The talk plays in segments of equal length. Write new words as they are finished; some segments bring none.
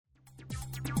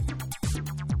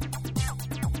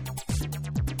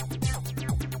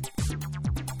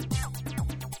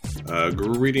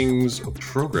Greetings,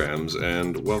 programs,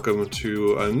 and welcome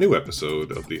to a new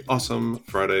episode of the Awesome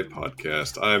Friday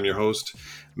podcast. I am your host,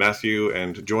 Matthew,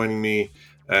 and joining me,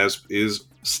 as is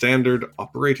standard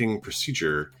operating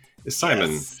procedure, is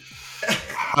Simon. Yes.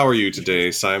 How are you today,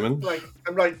 Simon?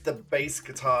 I'm like the bass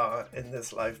guitar in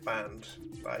this live band.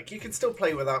 Like, you can still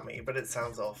play without me, but it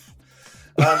sounds off.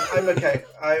 I'm okay.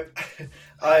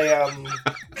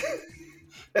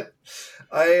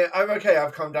 I'm okay.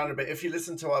 I've calmed down a bit. If you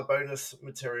listen to our bonus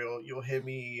material, you'll hear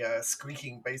me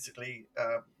squeaking basically,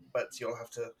 but you'll have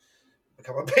to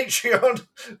become a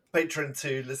patron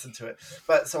to listen to it.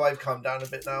 But so I've calmed down a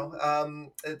bit now.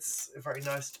 It's very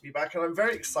nice to be back, and I'm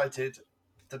very excited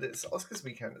that it's Oscars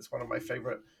weekend. It's one of my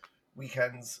favorite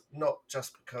weekends, not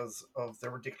just because of the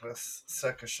ridiculous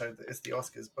circus show that is the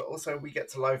Oscars, but also we get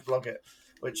to live blog it,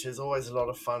 which is always a lot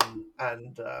of fun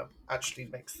and actually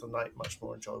makes the night much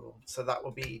more enjoyable. So that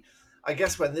will be, I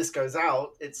guess, when this goes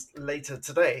out, it's later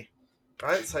today,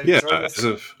 right? So yeah,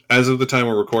 as of the time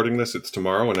we're recording this, it's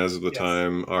tomorrow, and as of the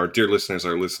time our dear listeners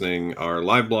are listening, our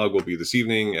live blog will be this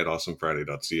evening at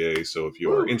awesomefriday.ca. So if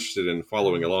you are interested in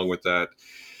following along with that,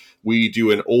 we do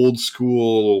an old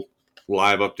school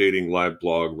live updating live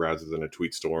blog rather than a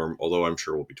tweet storm, although I'm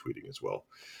sure we'll be tweeting as well,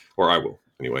 or I will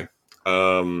anyway.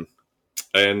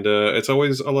 And it's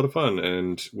always a lot of fun,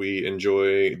 and we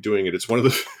enjoy doing it. It's one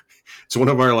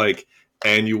of our like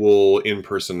annual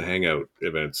in-person hangout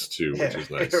events too, which is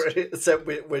nice. Except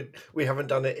we haven't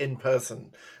done it in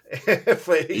person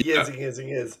for years and years and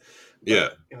years.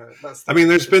 But,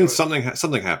 there's been something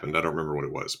happened. I don't remember what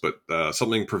it was, but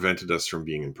something prevented us from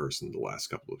being in person the last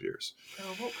couple of years.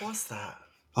 Oh, what was that?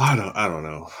 I don't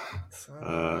know.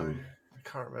 I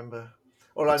can't remember.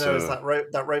 All I know is that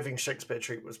Raving Shakespeare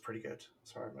treat was pretty good.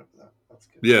 So I remember that. That's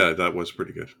good. Yeah, that was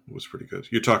pretty good. It was pretty good.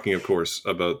 You're talking, of course,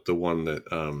 about the one that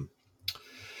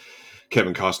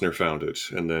Kevin Costner founded,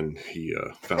 and then he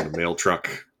found a mail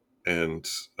truck and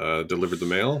delivered the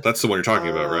mail. That's the one you're talking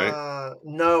about, right?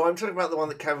 No, I'm talking about the one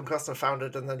that Kevin Costner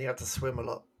founded, and then he had to swim a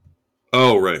lot.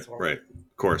 Oh, right. Of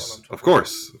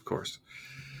course.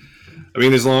 I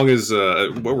mean, as long as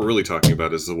what we're really talking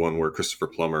about is the one where Christopher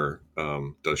Plummer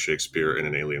does Shakespeare in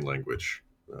an alien language.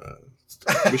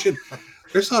 We should.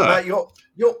 Matt,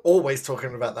 you're always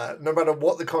talking about that. No matter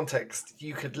what the context,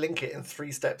 you could link it in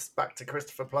 3 steps back to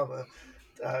Christopher Plummer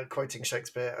quoting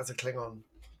Shakespeare as a Klingon.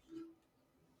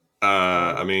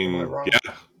 I mean,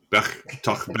 yeah, Bech.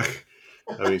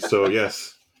 I mean, so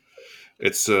yes,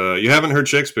 it's you haven't heard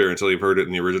Shakespeare until you've heard it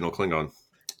in the original Klingon.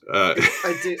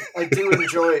 I do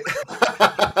enjoy.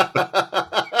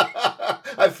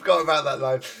 I forgot about that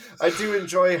line. I do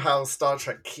enjoy how Star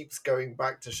Trek keeps going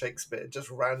back to Shakespeare, just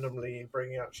randomly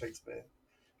bringing out Shakespeare.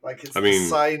 Like it's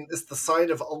the sign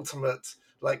of ultimate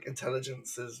like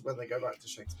intelligence is when they go back to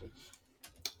Shakespeare.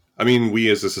 I mean,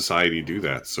 we as a society do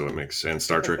that, so it makes sense.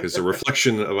 Star Trek is a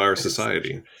reflection of our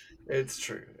society. It's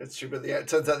true, but it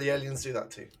turns out the aliens do that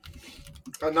too.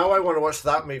 And now I want to watch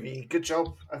that movie. Good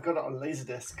job. I've got it on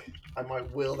Laserdisc. I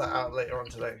might wheel that out later on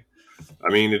today.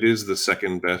 I mean, it is the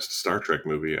second best Star Trek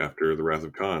movie after The Wrath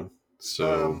of Khan.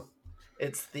 So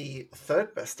it's the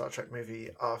third best Star Trek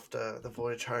movie after The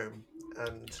Voyage Home.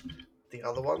 And the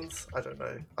other ones, I don't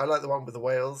know. I like the one with the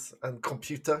whales and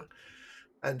computer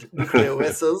and nuclear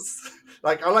whistles.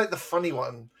 Like, I like the funny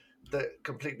one that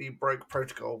completely broke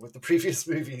protocol with the previous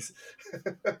movies.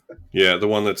 Yeah, the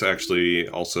one that's actually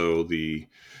also the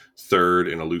third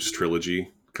in a loose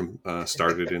trilogy,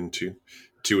 started into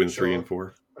 2 and 3 and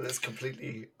 4. But it's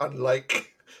completely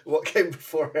unlike what came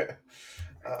before it.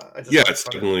 It's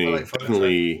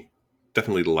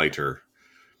definitely lighter.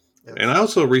 Yeah. And I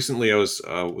also recently I was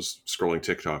scrolling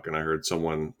TikTok and I heard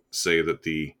someone say that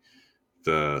the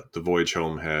Voyage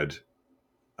Home had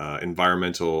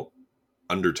environmental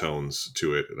undertones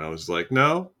to it, and I was like,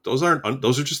 no, those aren't.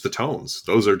 Those are just the tones.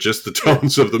 Those are just the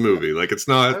tones of the movie. Like, it's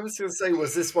not. I was going to say,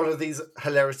 was this one of these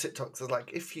hilarious TikToks? That's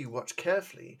like, if you watch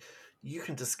carefully, you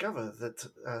can discover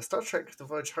that Star Trek: The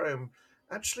Voyage Home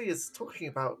actually is talking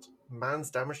about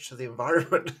man's damage to the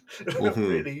environment. Mm-hmm.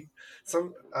 Really,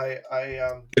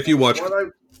 if you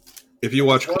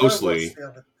watch closely,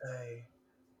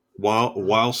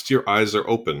 whilst your eyes are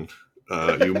open,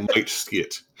 you might see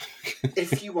it.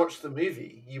 If you watch the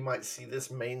movie, you might see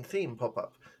this main theme pop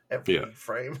up every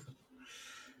frame.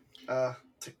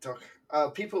 TikTok.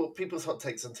 People's hot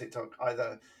takes on TikTok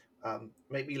either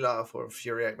make me laugh or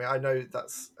infuriate me. I know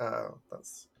that's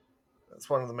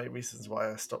one of the main reasons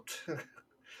why I stopped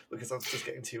because I was just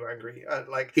getting too angry.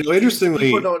 Interestingly,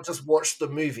 do people not just watch the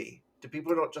movie? Do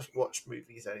people not just watch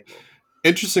movies anymore?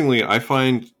 Interestingly, I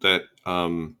find that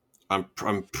I'm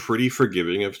pretty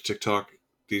forgiving of TikTok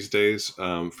these days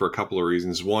for a couple of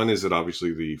reasons. One is that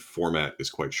obviously the format is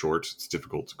quite short. It's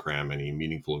difficult to cram any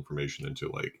meaningful information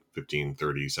into like 15,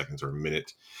 30 seconds or a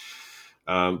minute.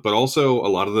 But also a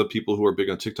lot of the people who are big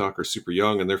on TikTok are super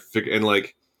young, and and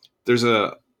like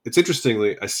it's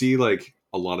interestingly, I see like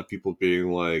a lot of people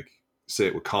being like, say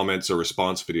it with comments or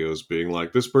response videos being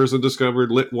like, this person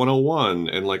discovered Lit 101.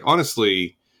 And like,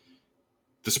 honestly,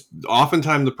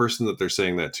 oftentimes the person that they're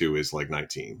saying that to is like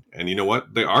 19. And you know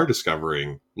what? They are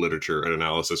discovering literature and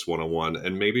analysis 101.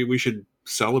 And maybe we should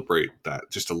celebrate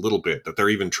that just a little bit, that they're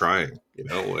even trying,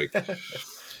 like,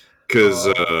 because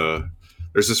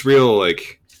there's this real,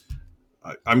 like,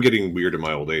 I'm getting weird in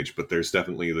my old age, but there's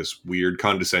definitely this weird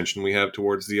condescension we have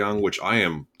towards the young, which I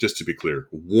am, just to be clear,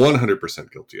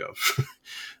 100% guilty of.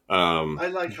 I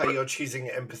like how you're choosing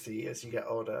empathy as you get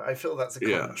older. I feel that's a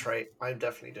common trait. I'm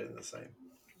definitely doing the same.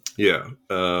 Yeah.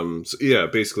 So yeah,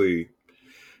 basically,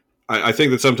 I think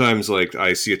that sometimes, like,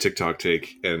 I see a TikTok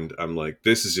take and I'm like,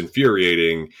 this is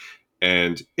infuriating.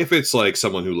 And if it's like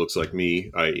someone who looks like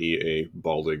me, i.e. a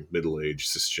balding, middle-aged,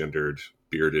 cisgendered,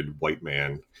 bearded white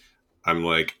man, I'm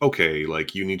like, okay,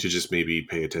 like, you need to just maybe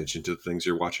pay attention to the things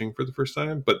you're watching for the first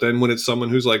time. But then when it's someone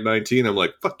who's like 19, I'm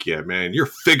like, fuck yeah, man, you're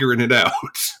figuring it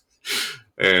out.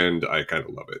 And I kind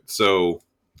of love it. So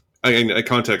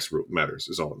context matters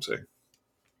is all I'm saying.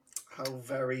 How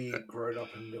very grown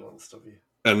up and nuanced of you.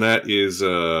 And that is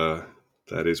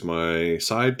my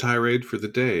side tirade for the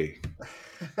day.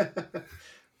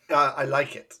 I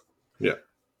like it. Yeah.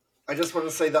 I just want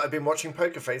to say that I've been watching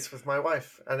Poker Face with my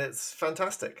wife, and it's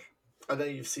fantastic. I know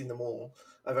you've seen them all.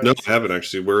 No, I haven't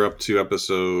actually. We're up to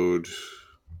episode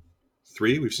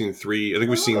 3. We've seen 3. I think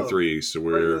we've seen 3. So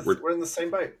we're in the same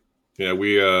boat. Yeah,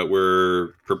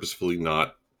 we're purposefully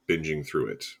not binging through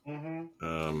it.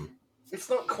 Mm-hmm. It's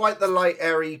not quite the light,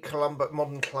 airy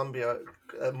modern Columbo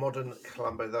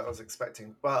that I was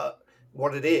expecting, but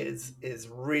what it is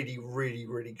really, really,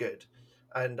 really good.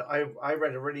 And I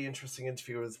read a really interesting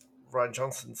interview with Rian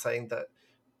Johnson saying that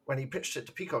when he pitched it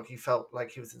to Peacock, he felt like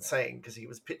he was insane because he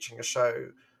was pitching a show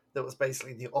that was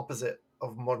basically the opposite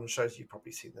of modern shows. You've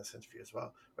probably seen this interview as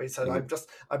well, where he said, mm-hmm.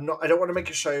 I don't want to make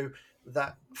a show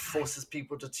that forces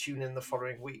people to tune in the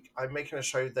following week. I'm making a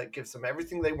show that gives them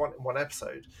everything they want in one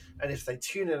episode. And if they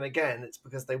tune in again, it's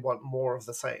because they want more of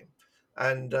the same.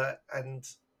 And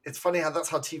it's funny how that's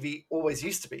how TV always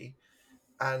used to be.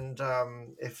 And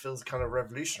it feels kind of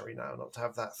revolutionary now not to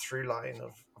have that through line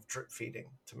of drip feeding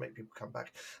to make people come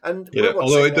back. And yeah,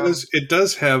 although it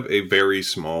does have a very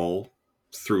small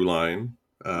through line,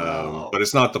 but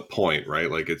it's not the point, right?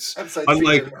 Like, it's episode 3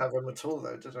 didn't have them at all,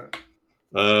 though, did it?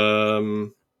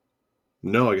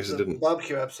 No, I guess it didn't. The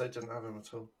barbecue episode didn't have them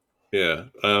at all. Yeah,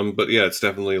 but yeah, it's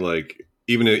definitely like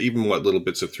even what little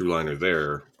bits of through line are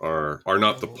there are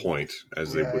not the point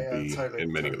as they would be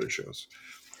in many other shows.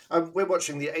 We're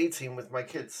watching the A-Team with my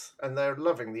kids, and they're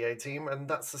loving the A-Team, and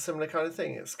that's a similar kind of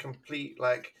thing. It's complete,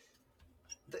 like,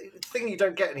 the thing you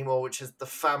don't get anymore, which is the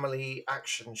family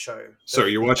action show. So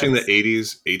you're watching the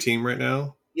 80s A-Team right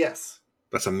now? Yes.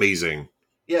 That's amazing.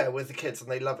 Yeah, with the kids,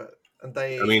 and they love it. And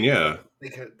they're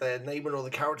naming all the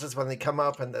characters when they come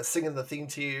up, and they're singing the theme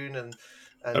tune, and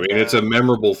it's a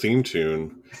memorable theme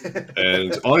tune,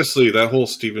 and honestly, that whole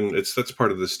that's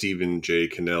part of the Stephen J.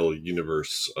 Cannell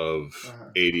universe of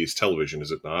 80s television, is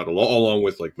it not? Along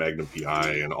with like Magnum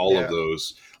PI and all of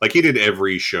those. Like, he did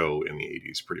every show in the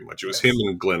 80s pretty much. It was him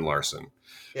and Glenn Larson.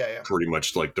 Yeah. Pretty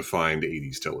much like defined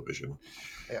 80s television.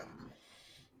 Yeah.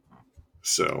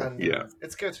 So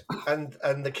it's good,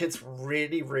 and the kids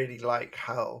really, really like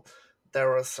how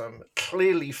there are some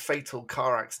clearly fatal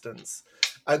car accidents.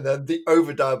 And then the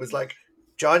overdub is like,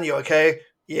 John, you okay?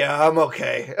 Yeah, I'm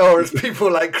okay. Or it's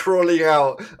people like crawling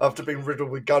out after being riddled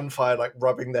with gunfire, like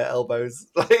rubbing their elbows.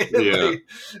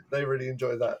 They really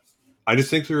enjoy that. I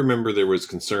distinctly remember there was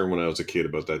concern when I was a kid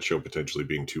about that show potentially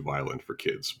being too violent for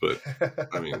kids, but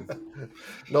I mean,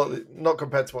 not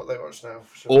compared to what they watch now.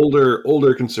 Sure.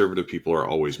 Older conservative people are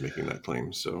always making that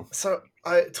claim. So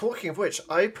talking of which,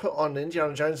 I put on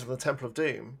Indiana Jones and the Temple of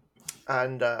Doom.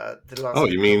 And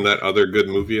you mean that other good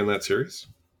movie in that series?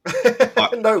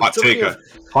 Hot take,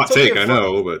 I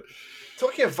know, but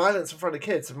talking of violence in front of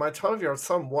kids, my 12-year-old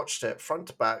son watched it front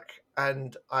to back,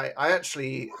 and I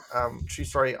actually, true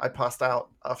story, I passed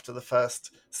out after the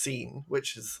first scene,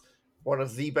 which is one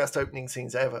of the best opening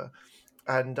scenes ever,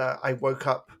 and I woke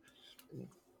up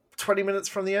 20 minutes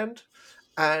from the end,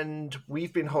 and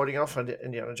we've been holding off on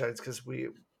Indiana Jones because we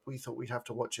thought we'd have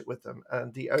to watch it with them.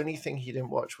 And the only thing he didn't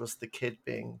watch was the guy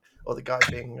being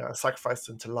sacrificed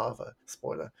into lava,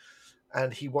 spoiler.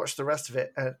 And he watched the rest of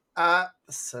it and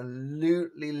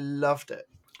absolutely loved it.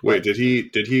 Wait, did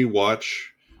he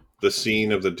watch the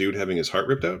scene of the dude having his heart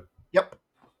ripped out? Yep.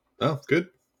 Oh, good.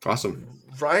 Awesome.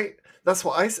 Right? That's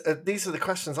what these are the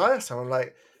questions I asked him. I'm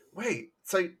like, wait,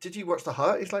 so did you watch The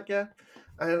Heart? He's like, yeah.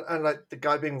 And like the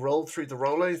guy being rolled through the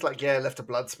roller, he's like, yeah, left a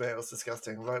blood smear. It was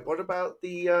disgusting. I'm like, what about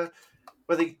the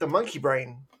monkey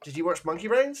brain? Did you watch Monkey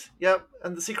Brains? Yep.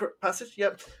 And The Secret Passage?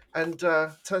 Yep. And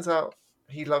turns out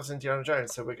he loves Indiana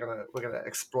Jones, so we're gonna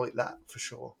exploit that for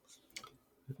sure.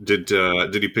 Did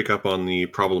he pick up on the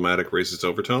problematic racist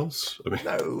overtones? I mean,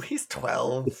 no, he's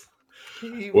 12.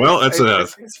 Well, that's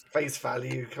face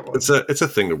value. Come on, it's a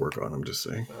thing to work on. I'm just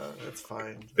saying. It's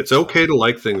fine. It's okay to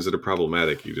like things that are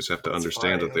problematic. You just have to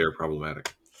understand that they are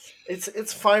problematic.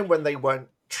 It's fine when they weren't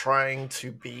trying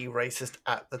to be racist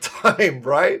at the time,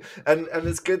 right? And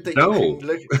it's good that you can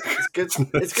look. It's good.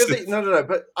 It's good that no.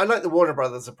 But I like the Warner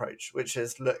Brothers approach, which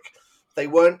is look, they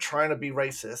weren't trying to be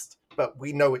racist, but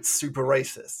we know it's super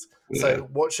racist. Yeah. So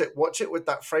watch it with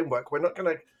that framework. We're not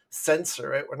going to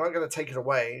censor it. We're not going to take it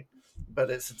away. But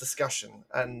it's a discussion,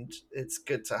 and it's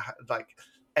good to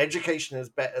education is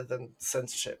better than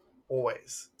censorship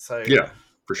always. So yeah,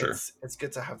 for sure, it's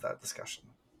good to have that discussion.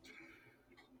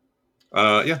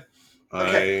 Yeah,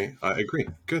 okay. I agree.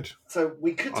 Good. So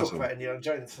we could talk about Indiana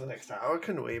Jones for the next hour,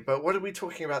 couldn't we? But what are we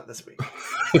talking about this week?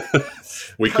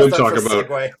 we could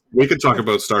talk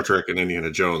about Star Trek and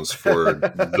Indiana Jones for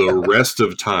the rest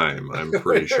of time. I'm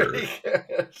pretty sure.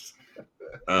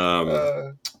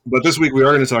 But this week we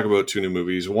are going to talk about two new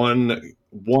movies.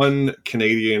 One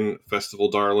Canadian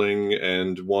festival darling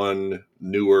and one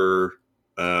newer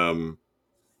I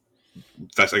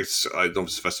don't know if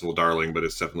it's festival darling, but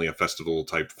it's definitely a festival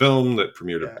type film that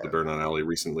premiered at the Burnout Alley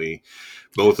recently.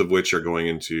 Both of which are going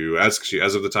into as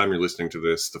of the time you're listening to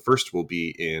this, the first will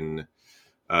be in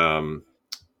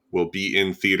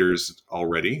theaters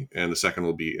already, and the second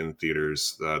will be in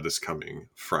theaters this coming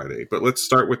Friday. But let's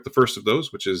start with the first of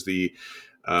those, which is the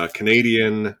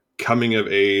Canadian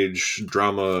coming-of-age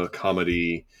drama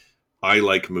comedy I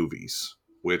Like Movies,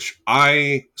 which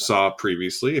I saw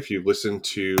previously. If you've listened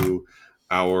to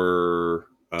our...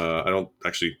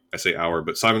 I say our,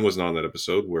 but Simon wasn't on that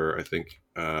episode where I think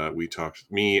we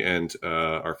talked, me and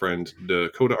our friend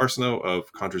Dakota Arsenault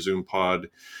of Contra Zoom Pod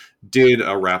did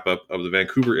a wrap-up of the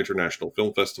Vancouver International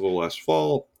Film Festival last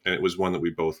fall, and it was one that we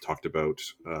both talked about,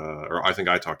 or I think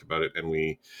I talked about it,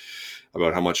 and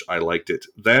about how much I liked it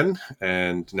then,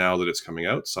 and now that it's coming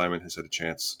out, Simon has had a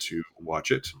chance to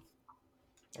watch it.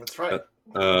 That's right.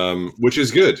 Which is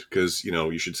good, because,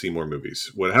 you should see more movies.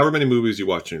 However many movies you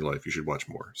watch in your life, you should watch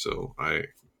more. So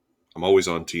I'm always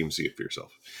on team see it for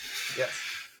yourself. Yes.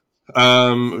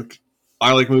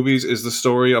 I Like Movies is the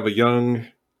story of a young,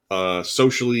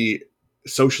 socially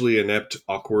inept,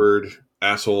 awkward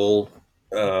asshole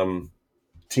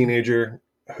teenager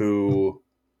who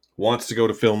wants to go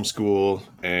to film school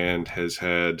and has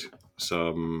had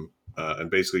some and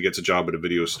basically gets a job at a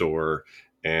video store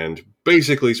and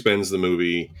basically spends the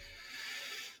movie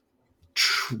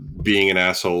being an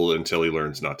asshole until he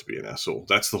learns not to be an asshole.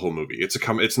 That's the whole movie.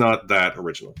 It's not that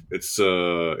original. It's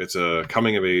a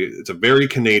coming of age. It's a very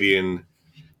Canadian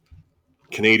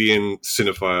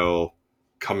cinephile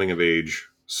coming of age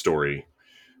story,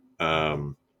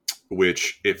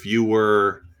 which if you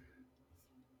were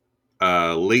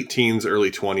late teens,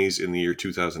 early 20s in the year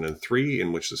 2003,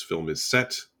 in which this film is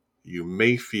set, you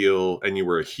may feel, and you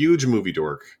were a huge movie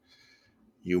dork,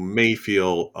 you may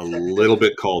feel a little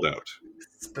bit called out.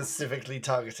 Specifically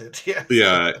targeted, yeah.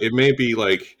 Yeah, it may be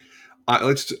like, I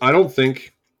don't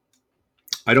think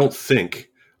I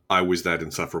was that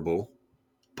insufferable,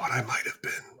 but I might have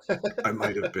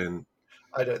been.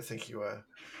 I don't think you were.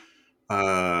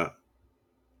 I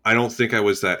don't think I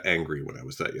was that angry when I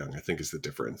was that young, I think is the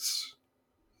difference.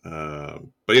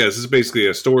 But yeah, this is basically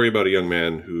a story about a young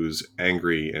man who's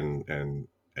angry and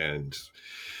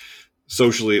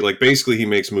socially, basically he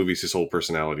makes movies his whole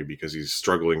personality because he's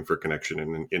struggling for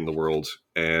connection in the world,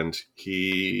 and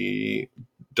he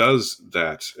does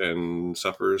that and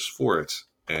suffers for it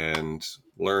and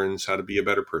learns how to be a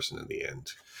better person in the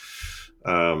end.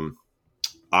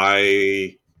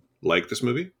 I like this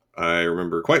movie. I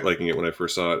remember quite liking it when I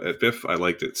first saw it at BIFF. I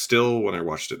liked it still when I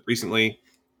watched it recently.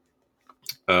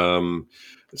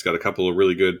 It's got a couple of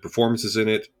really good performances in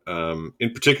it.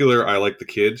 In particular, I like the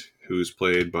kid who's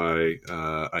played by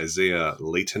Isaiah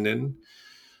Leitonen.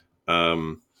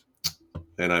 And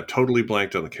I've totally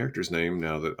blanked on the character's name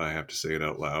now that I have to say it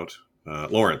out loud.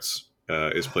 Lawrence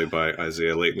is played by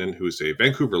Isaiah Leitonen, who's a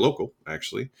Vancouver local,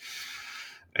 actually.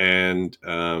 And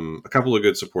a couple of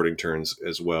good supporting turns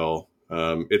as well.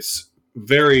 It's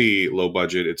very low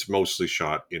budget. It's mostly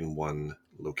shot in one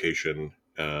location.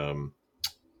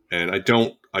 and I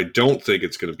don't think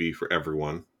it's going to be for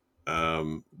everyone.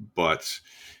 But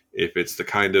if it's the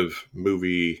kind of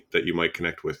movie that you might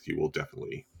connect with, you will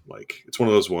definitely like. It's one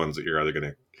of those ones that you're either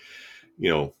going to, you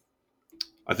know,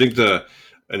 I think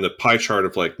in the pie chart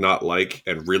of like not like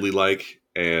and really like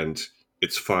and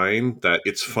it's fine, that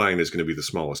it's fine is going to be the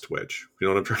smallest wedge. You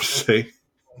know what I'm trying to say?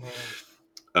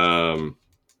 Um,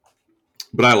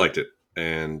 but I liked it,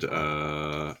 and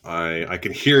I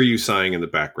can hear you sighing in the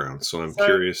background. So I'm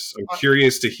curious. I'm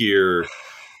curious to hear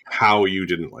how you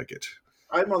didn't like it.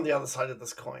 I'm on the other side of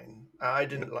this coin. I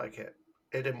didn't like it.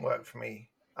 It didn't work for me.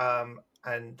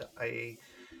 And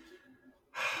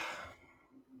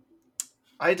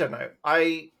I don't know.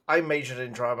 I majored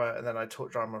in drama and then I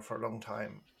taught drama for a long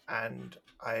time, and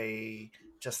I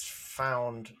just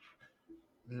found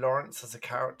Lawrence as a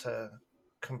character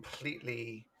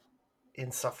completely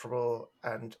insufferable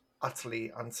and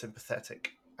utterly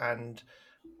unsympathetic. And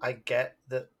I get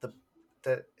that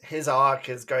that his arc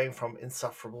is going from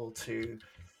insufferable to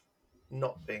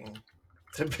not being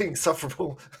to being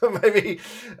sufferable. Maybe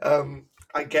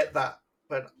I get that,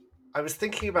 but I was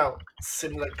thinking about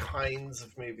similar kinds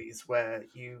of movies where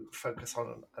you focus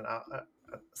on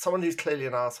someone who's clearly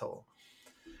an asshole,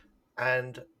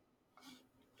 and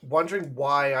wondering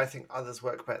why I think others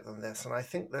work better than this. And I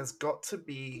think there's got to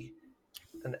be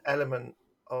an element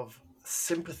of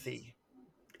sympathy,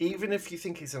 even if you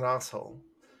think he's an asshole.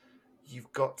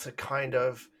 You've got to kind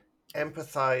of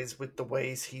empathize with the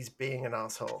ways he's being an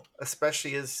asshole,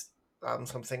 especially as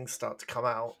some things start to come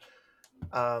out,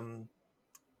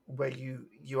 where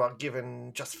you are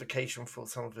given justification for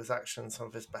some of his actions, some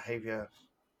of his behavior.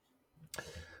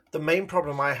 The main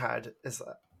problem I had is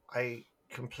that I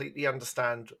completely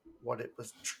understand what it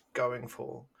was going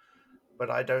for, but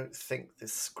I don't think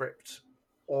this script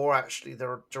or actually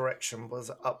the direction was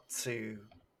up to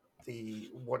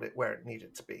where it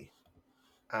needed to be.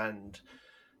 And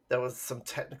there was some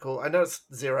technical, I know it's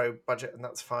zero budget and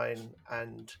that's fine,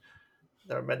 and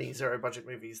there are many zero budget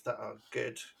movies that are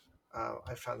good.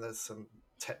 I found there's some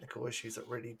technical issues that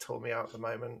really tore me out at the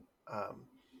moment.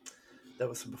 There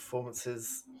were some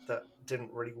performances that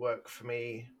didn't really work for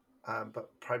me,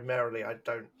 but primarily I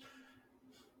don't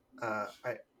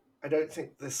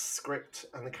think this script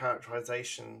and the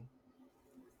characterization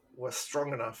were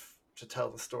strong enough to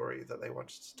tell the story that they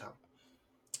wanted to tell.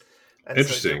 And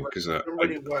interesting, because so it didn't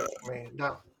really work for me.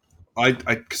 No, I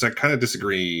kind of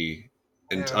disagree,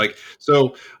 and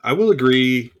so I will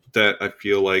agree that I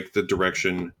feel like the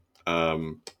direction,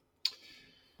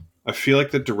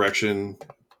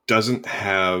 doesn't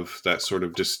have that sort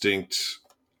of distinct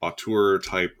auteur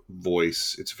type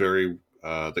voice. It's very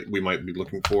that we might be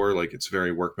looking for. Like, it's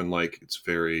very workmanlike. It's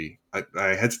very.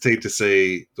 I hesitate to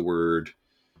say the word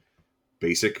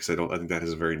basic because I think that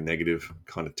has a very negative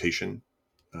connotation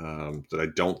that I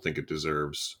don't think it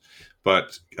deserves.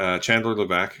 But Chandler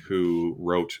Levac, who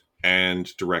wrote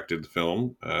and directed the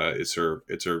film,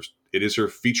 it is her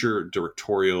feature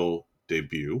directorial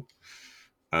debut,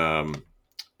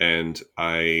 and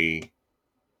I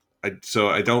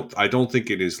don't think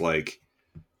it is like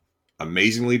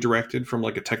amazingly directed from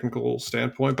like a technical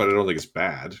standpoint, but I don't think it's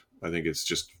bad. I think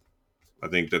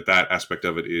that aspect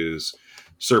of it is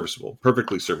serviceable,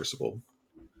 perfectly serviceable.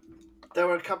 There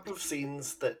were a couple of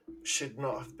scenes that should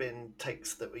not have been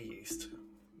takes that were used,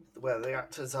 where the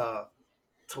actors are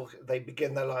talking. They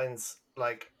begin their lines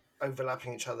like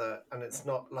overlapping each other, and it's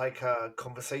not like a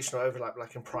conversational overlap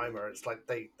like in Primer. It's like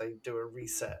they do a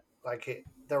reset.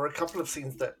 There were a couple of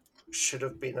scenes that should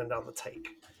have been another take,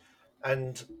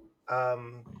 and I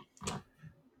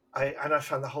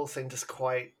found the whole thing just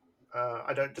quite.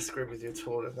 I don't disagree with you at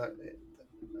all in that.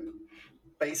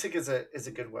 Basic is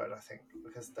a good word, I think,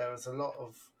 because there was a lot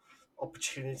of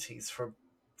opportunities for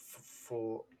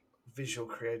visual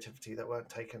creativity that weren't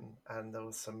taken, and there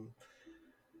was some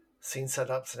scene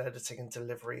setups and editing and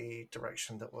delivery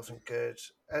direction that wasn't good.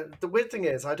 And the weird thing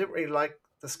is, I didn't really like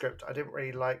the script. I didn't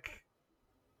really like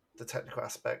the technical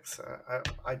aspects.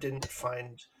 I didn't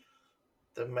find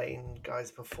the main guy's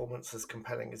performance as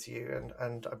compelling as you.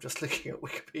 And I'm just looking at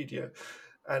Wikipedia.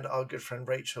 And our good friend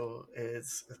Rachel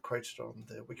is quoted on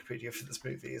the Wikipedia for this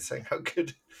movie as saying how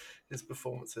good his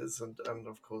performance is, and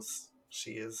of course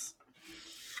she is.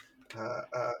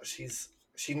 She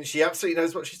absolutely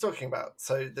knows what she's talking about.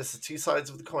 So there's the two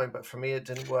sides of the coin, but for me it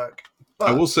didn't work. But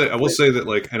I will say that,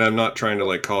 like, and I'm not trying to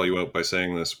like call you out by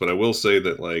saying this, but I will say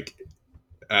that, like,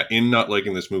 in not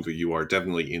liking this movie, you are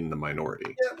definitely in the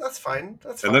minority. Yeah, that's fine.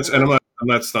 That's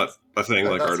not a thing.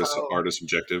 Like, art is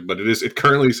subjective, but it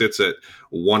currently sits at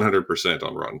 100%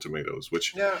 on Rotten Tomatoes,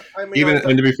 which and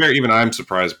to be fair, even I'm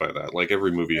surprised by that. Like,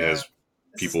 every movie has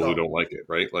This is people who not. don't like it,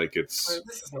 right? Like it's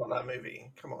This is not that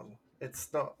movie. Come on,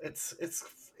 it's not. It's.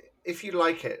 If you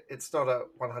like it, it's not a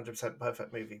 100%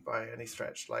 perfect movie by any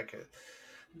stretch. Like it.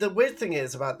 The weird thing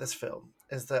is about this film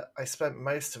is that I spent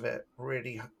most of it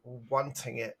really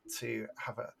wanting it to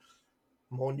have a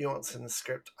more nuance in the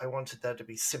script. I wanted there to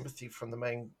be sympathy from the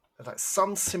main, like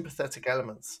some sympathetic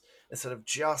elements, instead of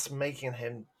just making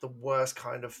him the worst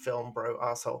kind of film bro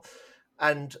asshole.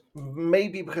 And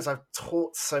maybe because I've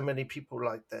taught so many people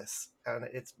like this, and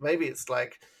it's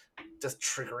like just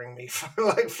triggering me for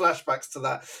like flashbacks to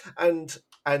that. And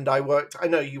I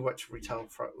know you worked retail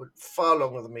for far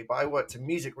longer than me, but I worked in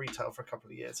music retail for a couple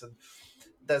of years, and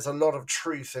there's a lot of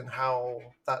truth in how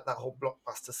that whole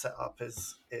blockbuster setup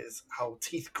is how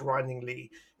teeth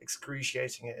grindingly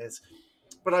excruciating it is.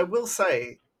 But I will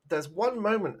say there's one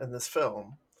moment in this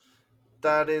film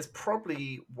that is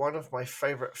probably one of my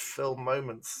favorite film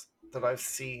moments that I've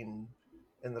seen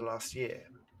in the last year,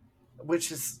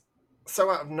 which is so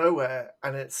out of nowhere,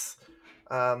 and it's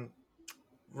um,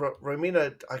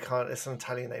 Romina. I can't. It's an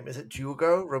Italian name. Is it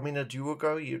Duogo? Romina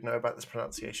Duogo. You'd know about this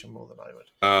pronunciation more than I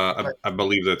would. I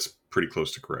believe that's pretty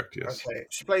close to correct. Yes. Okay,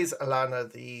 she plays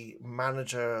Alana, the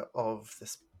manager of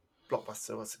this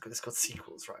blockbuster. What's it called? It's called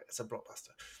Sequels, right? It's a blockbuster,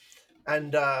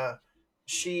 and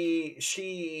she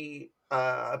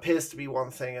appears to be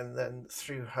one thing, and then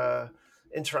through her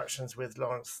interactions with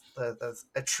Lawrence, there's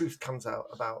a truth comes out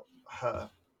about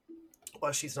her.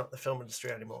 Well, she's not in the film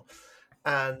industry anymore,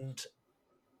 and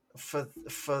for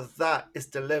that is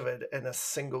delivered in a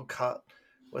single cut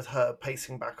with her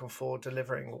pacing back and forth,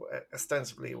 delivering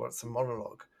ostensibly what's a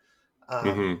monologue, Hmm.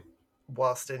 um,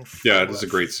 whilst in Yeah, full it is a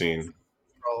great scene.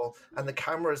 control, and the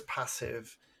camera is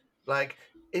passive. Like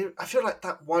I feel like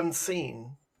that one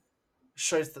scene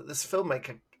shows that this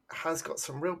filmmaker has got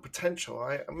some real potential.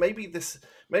 Maybe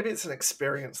it's an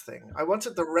experience thing. I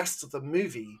wanted the rest of the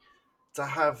movie to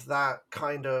have that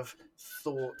kind of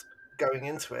thought going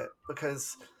into it,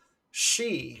 because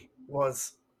she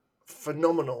was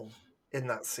phenomenal in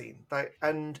that scene. Like,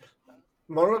 and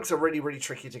monologues are really, really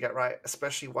tricky to get right,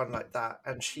 especially one like that.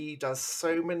 And she does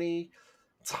so many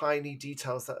tiny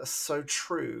details that are so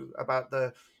true about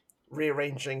the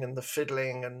rearranging and the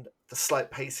fiddling and the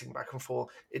slight pacing back and forth.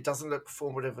 It doesn't look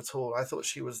performative at all. I thought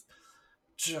she was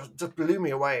just blew me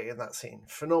away in that scene.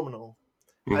 Phenomenal.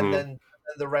 And Hmm. then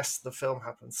the rest of the film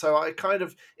happens. So I kind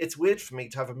of, it's weird for me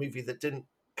to have a movie that didn't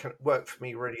work for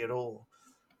me really at all.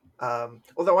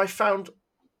 Although I found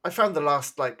the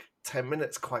last like 10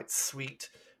 minutes quite sweet,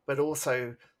 but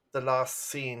also the last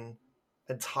scene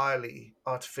entirely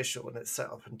artificial in its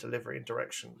setup and delivery and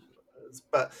direction.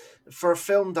 But for a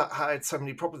film that had so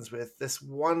many problems with, this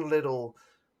one little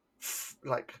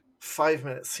like 5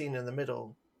 minute scene in the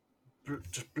middle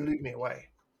just blew me away.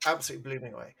 Absolutely blew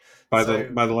me away. So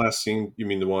By the last scene, you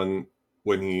mean the one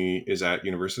when he is at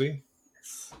university?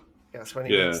 yes, yes, when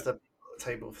he Yeah, meets the people at the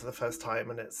table for the first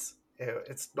time, and it's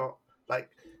not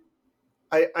like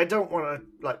I don't want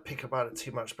to like pick about it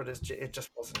too much, but it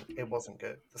just wasn't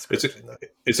good. The it's script and the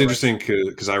it's direction. interesting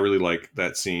because I really like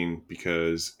that scene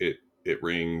because it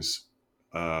rings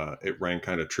it rang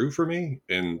kind of true for me,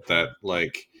 and that Mhm.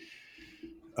 like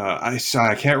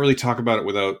I can't really talk about it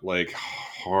without like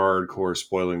hardcore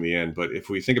spoiling the end. But if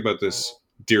we think about this,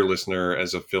 dear listener,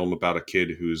 as a film about a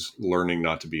kid who's learning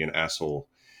not to be an asshole,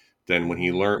 then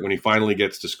Mhm. when he finally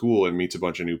gets to school and meets a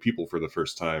bunch of new people for the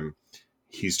first time,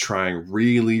 he's trying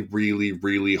really, really,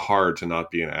 really hard to not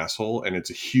be an asshole, and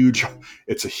Mhm.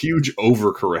 it's a huge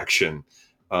overcorrection.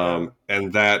 Yeah.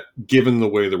 And that, given the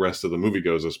way the rest of the movie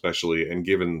goes, especially, and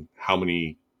given how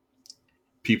many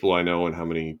people I know and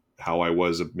how I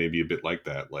was maybe a bit like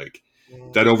that, like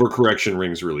that Mhm. overcorrection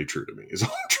rings really true to me. Is all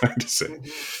I'm trying to say.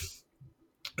 Mhm.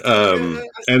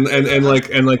 I suppose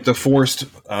And like the forced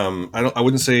I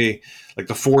wouldn't say like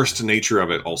the forced nature of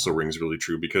it also rings really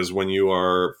true because when you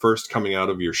are first coming out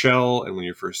of your shell and when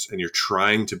you're first and you're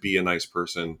trying to be a nice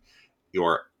person,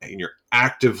 you're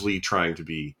actively trying to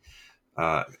be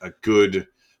a good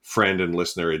friend and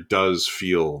listener. It does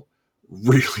feel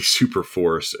really super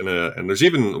forced, and there's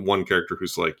even one character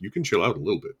who's like, "You can chill out a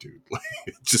little bit, dude."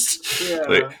 Like, just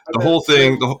like yeah, the whole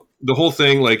thing, the whole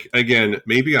thing. Like again,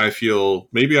 maybe I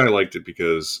liked it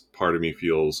because part of me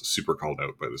feels super called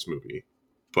out by this movie,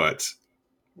 but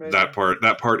maybe. that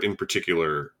part in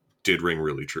particular did ring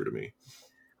really true to me.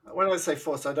 When I say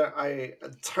forced, I don't. I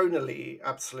tonally,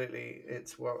 absolutely,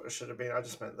 it's what it should have been. I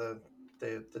just meant the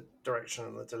direction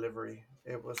and the delivery.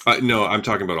 It was. No, I'm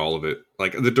talking about all of it.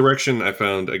 Like the direction I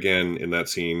found again in that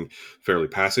scene fairly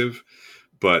passive,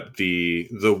 but the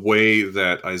way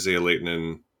that Isaiah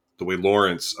Leighton, the way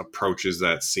Lawrence approaches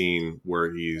that scene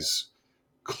where he's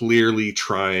clearly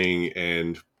trying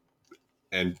and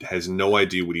has no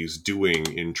idea what he's doing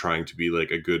in trying to be like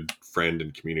a good friend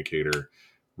and communicator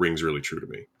rings really true to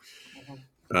me.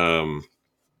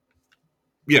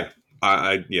 Yeah,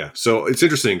 yeah. So it's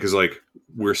interesting because like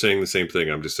we're saying the same thing.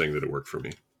 I'm just saying that it worked for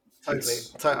me. Totally.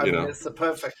 I mean, it's the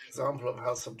perfect example of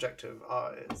how subjective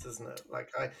art is, isn't it? Like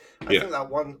I think that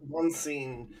one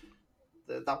scene,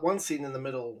 that one scene in the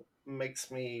middle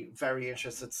makes me very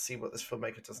interested to see what this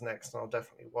filmmaker does next, and I'll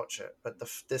definitely watch it. But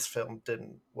this film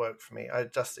didn't work for me.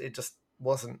 It just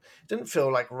wasn't. It didn't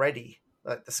feel like ready.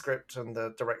 Like the script and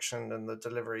the direction and the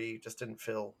delivery just didn't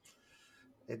feel.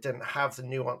 It didn't have the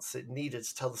nuance it needed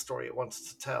to tell the story it wanted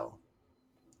to tell.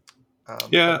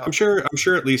 I'm sure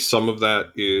at least some of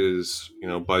that is, you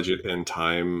know, budget and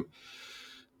time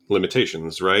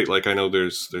limitations, right? Like I know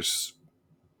there's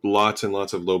lots and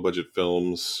lots of low budget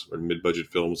films or mid budget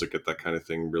films that get that kind of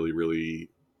thing really, really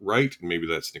right. And maybe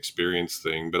that's an experience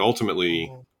thing, but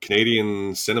ultimately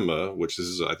Canadian cinema, which this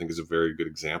is, I think, is a very good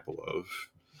example of,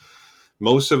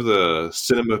 most of the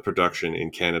cinema production in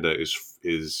Canada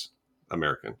is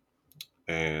American.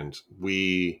 And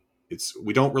we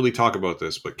don't really talk about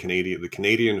this, but the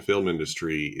Canadian film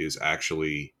industry is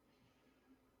actually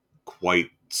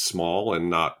quite small and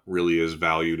not really as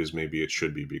valued as maybe it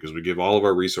should be, because we give all of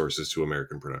our resources to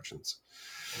American productions.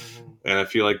 And I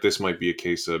feel like this might be a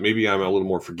case of, maybe I'm a little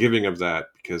more forgiving of that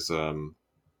because I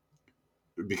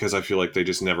feel like they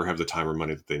just never have the time or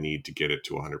money that they need to get it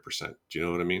to 100%. Do you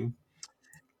know what I mean?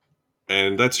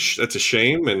 And that's a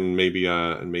shame, and maybe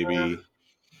I'm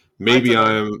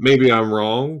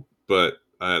wrong, but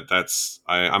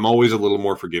I'm always a little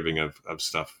more forgiving of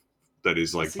stuff that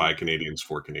is like by Canadians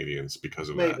for Canadians because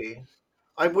of that. Maybe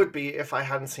I would be if I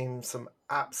hadn't seen some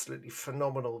absolutely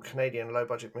phenomenal Canadian low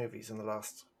budget movies in the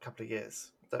last couple of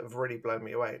years that have really blown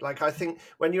me away. Like I think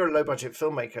when you're a low budget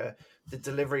filmmaker, the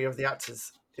delivery of the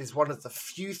actors is one of the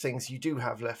few things you do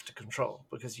have left to control,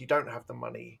 because you don't have the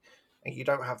money and you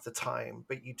don't have the time,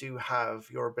 but you do have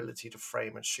your ability to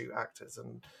frame and shoot actors.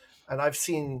 And I've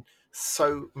seen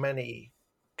so many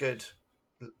good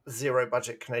zero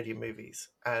budget Canadian movies,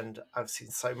 and I've seen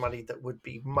so many that would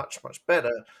be much, much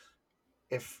better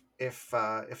if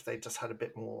they just had a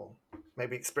bit more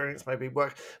maybe experience, maybe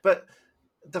work. But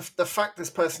the fact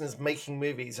this person is making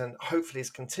movies and hopefully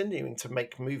is continuing to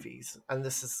make movies, and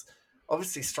this has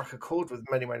obviously struck a chord with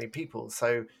many, many people,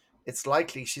 so it's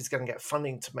likely she's going to get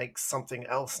funding to make something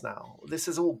else now. This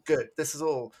is all good. This is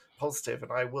all positive,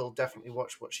 and I will definitely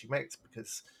watch what she makes,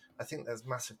 because I think there's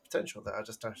massive potential there. I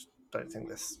just don't think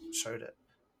this showed it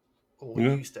or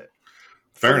used it.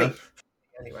 Fair enough.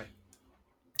 Anyway.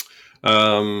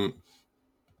 I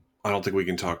don't think we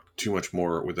can talk too much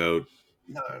more without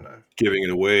no giving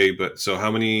it away. But so how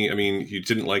many? I mean, you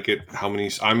didn't like it. How many?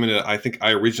 I think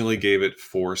I originally gave it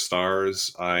 4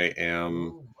 stars. I am.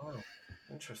 Oh, wow.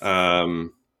 Interesting.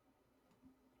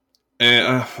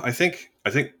 And I think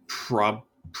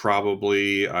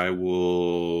probably I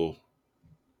will.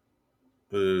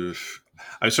 I'm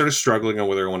sort of struggling on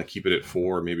whether I want to keep it at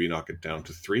 4 or maybe knock it down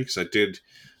to 3, because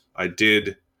I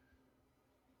did.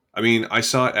 I mean, I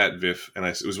saw it at VIFF, and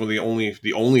it was one of the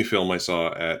only film I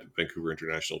saw at Vancouver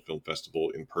International Film Festival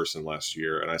in person last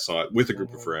year, and I saw it with a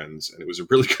group of friends, and it was a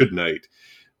really good night.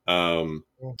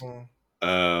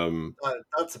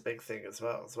 That's a big thing as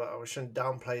well. We shouldn't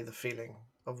downplay the feeling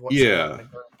of what's happening.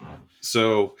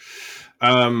 So,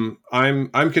 I'm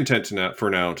content for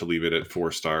now to leave it at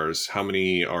 4 stars. How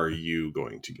many are you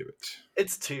going to give it?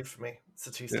 It's 2 for me. It's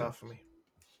a 2-star for me.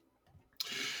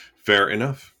 Fair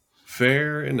enough.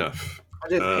 I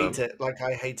didn't hate it like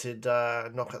I hated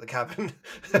Knock at the Cabin,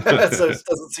 so it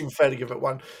doesn't seem fair to give it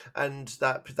 1. And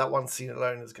that one scene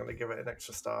alone is going to give it an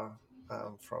extra star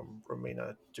from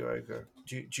Romina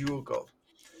Duogo.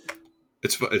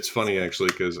 It's funny actually,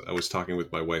 because I was talking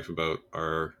with my wife about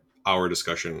our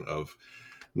discussion of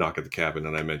Knock at the Cabin,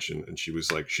 and I mentioned, and she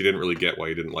was like, she didn't really get why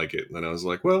he didn't like it, and then I was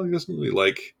like, well, he doesn't really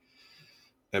like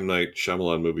M. Night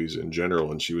Shyamalan movies in general,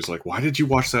 and she was like, why did you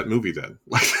watch that movie then?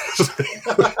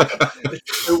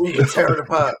 So we can tear it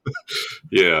apart.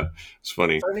 Yeah, it's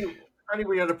funny. If only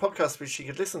we had a podcast which she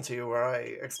could listen to where I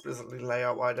explicitly lay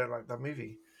out why I don't like that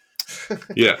movie.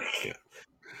 Yeah.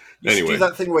 You should do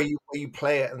that thing where you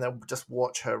play it and then just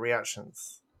watch her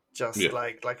reactions,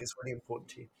 like it's really important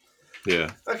to you.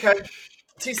 Yeah. Okay.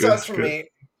 2 stars from me.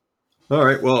 All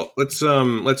right, well, let's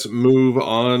move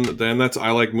on then. That's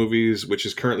I Like Movies, which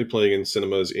is currently playing in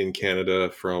cinemas in Canada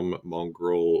from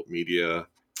Mongrel Media.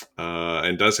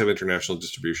 and does have international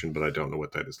distribution, but I don't know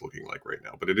what that is looking like right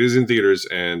now. But it is in theaters,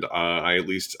 and I at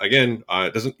least, again,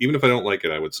 it doesn't, even if I don't like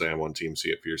it, I would say I'm on team see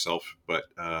it for yourself. But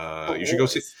Oh, you should go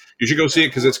see always. you should go see Yeah, it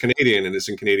because it's always. Canadian and it's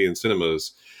in Canadian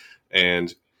cinemas.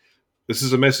 And this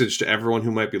is a message to everyone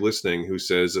who might be listening who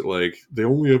says that like they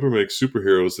only ever make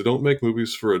superheroes. They don't make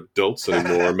movies for adults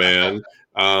anymore, man.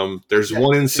 There's Yeah,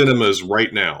 one in they do. cinemas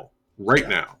right Yeah.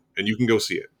 now, and you can go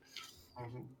see it.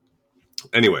 Mhm.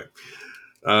 Anyway,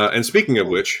 and speaking of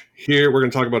Cool. which, here we're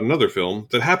going to talk about another film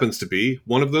that happens to be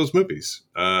one of those movies.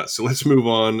 So let's move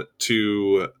on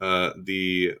to uh,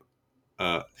 the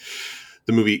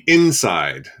movie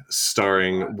Inside,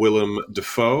 starring Willem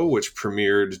Dafoe, which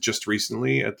premiered just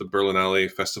recently at the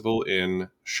Berlinale Festival in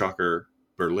Shocker,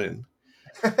 Berlin.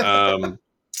 Um,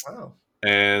 Wow.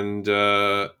 and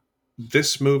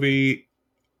this movie,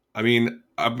 I mean,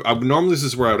 normally this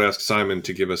is where I would ask Simon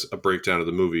to give us a breakdown of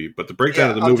the movie, but the breakdown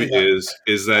of Yeah, the I'll do movie that.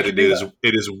 is I that can do that.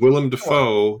 it is Willem Come on,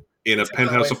 Dafoe in a take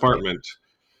that away penthouse from me. apartment,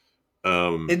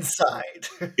 um, Inside.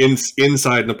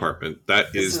 inside an apartment.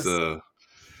 This is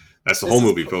That's the whole this is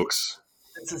movie, folks.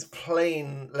 this is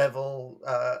plain level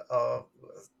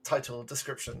title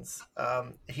descriptions.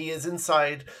 He is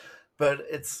inside, but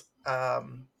it's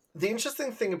the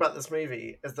interesting thing about this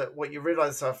movie is that what you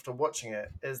realize after watching it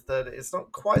is that it's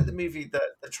not quite the movie that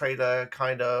the trailer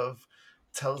kind of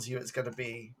tells you it's going to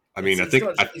be. I It's mean, he's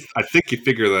not. I think you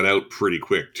figure that out pretty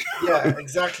quick. Yeah,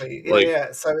 exactly. Yeah, Like,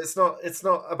 yeah. So it's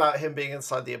not about him being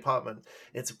inside the apartment.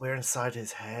 It's we're inside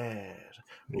his head.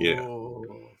 yeah,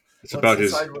 Ooh. it's What's about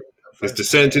inside his Will's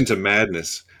descent head? into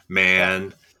madness, Yeah.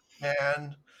 man.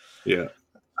 And Yeah,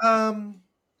 um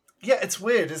yeah, it's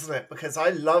weird, isn't it? Because I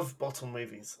love bottle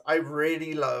movies. I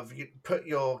really love you put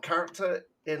your character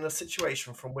in a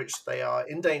situation from which they are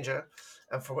in danger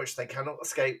and from which they cannot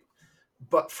escape,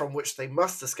 but from which they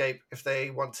must escape if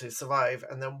they want to survive,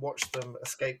 and then watch them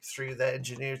escape through their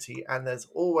ingenuity. And there's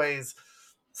always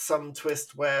some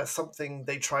twist where something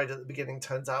they tried at the beginning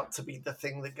turns out to be the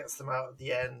thing that gets them out at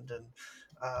the end. And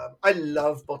I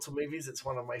love bottle movies. It's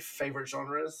one of my favorite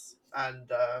genres.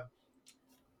 And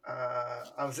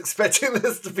I was expecting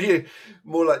this to be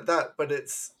more like that, but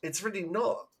it's really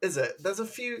not, is it? There's a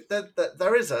few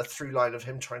there is a through line of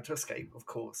him trying to escape, of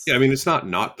course. yeah. I mean, it's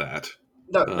not that.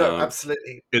 No, no, Um,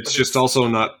 absolutely, it's but just it's also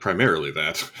not primarily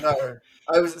that. no.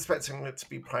 I was expecting it to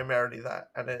be primarily that,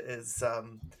 and it is.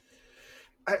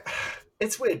 I,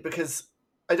 it's weird because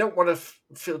I don't want to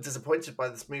feel disappointed by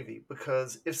this movie,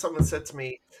 because if someone said to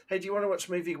me, "Hey, do you want to watch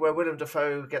a movie where Willem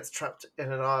Dafoe gets trapped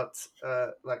in an art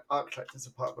collector's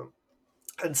apartment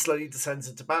and slowly descends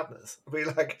into madness?" I'd be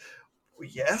like,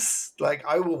 "Yes, like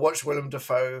I will watch Willem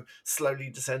Dafoe slowly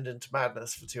descend into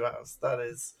madness for 2 hours. That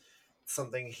is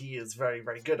something he is very,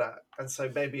 very good at." And so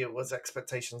maybe it was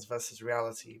expectations versus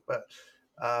reality, but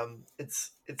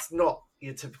it's not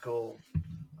your typical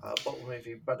bottle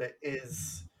movie, but it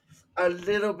is a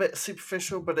little bit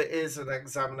superficial. But it is an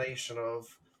examination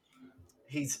of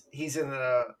he's in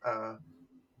a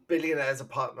billionaire's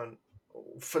apartment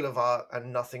full of art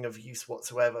and nothing of use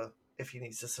whatsoever if he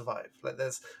needs to survive. Like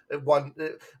there's one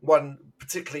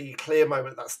particularly clear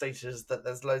moment that stated is that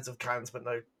there's loads of cans but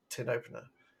no tin opener,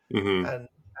 Hmm. and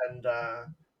and uh,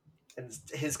 and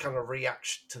his kind of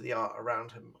reaction to the art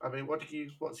around him. I mean,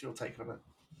 what's your take on it?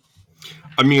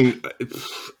 I mean,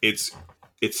 it's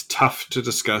it's tough to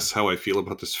discuss how I feel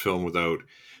about this film without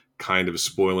kind of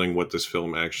spoiling what this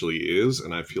film actually is,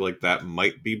 and I feel like that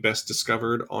might be best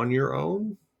discovered on your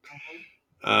own.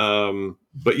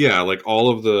 But yeah, like all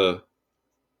of the,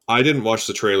 I didn't watch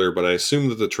the trailer, but I assume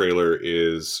that the trailer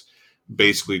is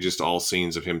basically just all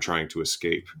scenes of him trying to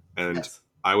escape, and Yes.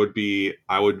 I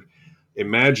would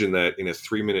imagine that in a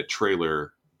 3 minute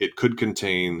trailer, it could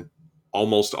contain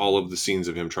almost all of the scenes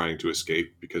of him trying to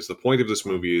escape, because the point of this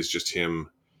movie is just him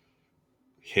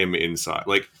inside.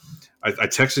 Like I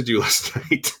texted you last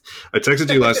night. I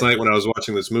texted you last night when I was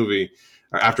watching this movie,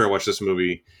 or after I watched this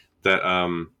movie, that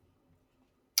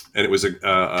and it was an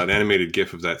animated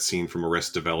GIF of that scene from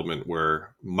Arrested Development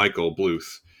where Michael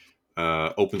Bluth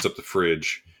opens up the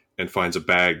fridge and finds a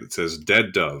bag that says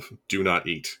 "Dead dove, do not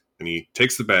eat." And he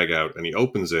takes the bag out and he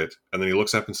opens it, and then he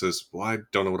looks up and says, "Well, I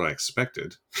don't know what I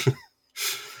expected."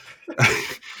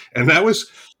 And that was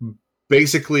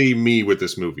basically me with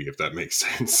this movie, if that makes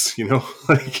sense. You know,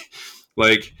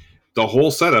 like the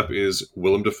whole setup is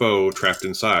Willem Dafoe trapped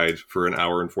inside for an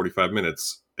hour and 45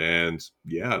 minutes, and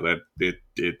yeah, that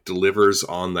it delivers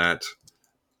on that.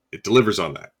 It delivers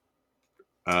on that,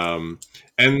 um,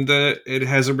 and it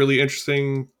has a really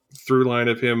interesting through line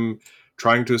of him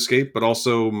trying to escape, but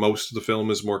also most of the film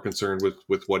is more concerned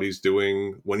with what he's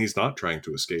doing when he's not trying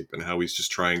to escape, and how he's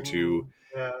just trying to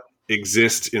Yeah.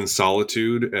 exist in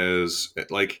solitude. As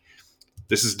like,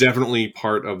 this is definitely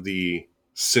part of the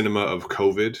cinema of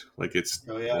COVID. Like, it's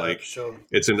Oh yeah, like sure.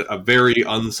 it's a very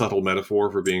unsubtle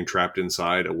metaphor for being trapped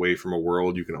inside, away from a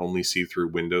world you can only see through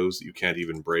windows that you can't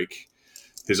even break.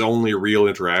 His only real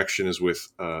interaction is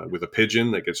with a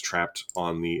pigeon that gets trapped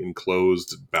on the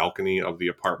enclosed balcony of the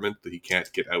apartment that he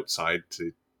can't get outside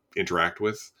to interact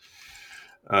with.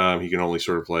 He can only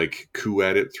sort of like coo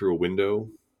at it through a window.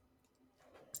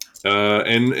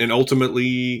 And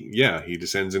ultimately, yeah, he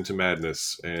descends into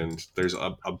madness. And there's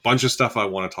a bunch of stuff I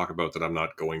want to talk about that I'm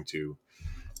not going to,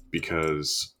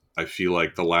 because I feel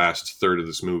like the last third of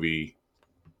this movie,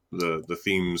 the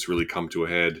themes really come to a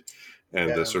head,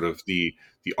 and the Yeah. sort of the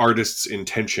artist's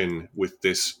intention with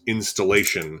this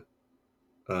installation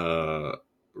uh,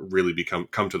 really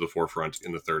come to the forefront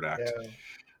in the third act.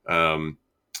 Yeah. Um,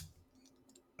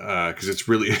 because it's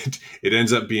really it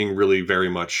ends up being really very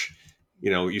much,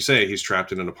 you say he's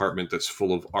trapped in an apartment that's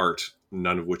full of art,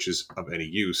 none of which is of any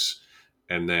use,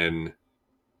 and then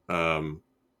um,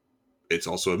 it's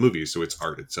also a movie, so it's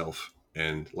art itself.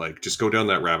 And like, just go down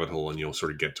that rabbit hole and you'll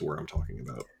sort of get to where I'm talking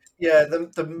about. Yeah, the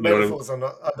You know what I'm? metaphors are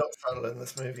not subtle in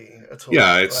this movie at all.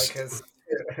 Yeah, Like, it's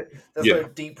there's no yeah.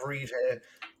 deep read here.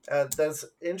 There's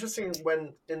interesting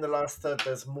when in the last third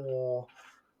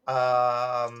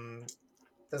um,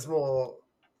 there's more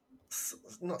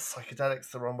not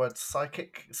psychedelics the wrong word,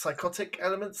 psychotic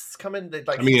elements come in. They,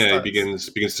 like I mean, he yeah, he starts.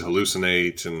 begins to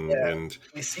hallucinate, Yeah, and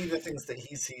we see the things that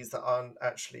he sees that aren't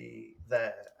actually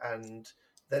there, and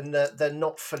then they're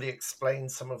not fully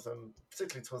explained. Some of them,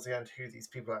 particularly towards the end, who these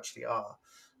people actually are.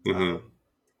 mhm. Um,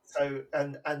 so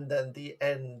and then the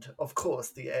end, of course,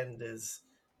 the end is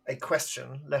a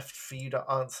question left for you to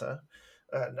answer.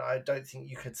 And I don't think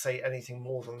you could say anything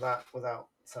more than that without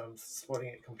spoiling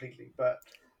it completely. But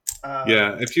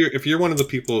Yeah, um, if you're one of the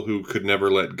people who could never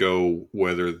let go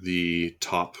whether the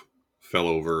top fell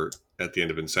over at the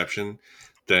end of Inception,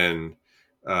 then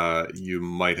you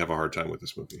might have a hard time with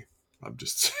this movie. I'm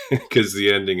just because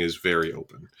the ending is very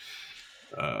open.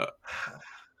 Uh,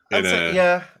 in I'd say, a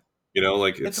yeah,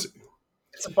 like it's a it's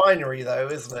it's a binary though,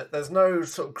 isn't it? There's no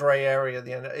sort of grey area at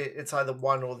the end. It's either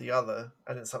one or the other,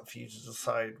 and it's up for you to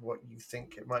decide what you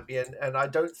think it might be. And I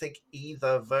don't think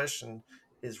either version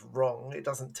is wrong. It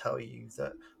doesn't tell you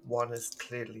that one is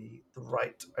clearly the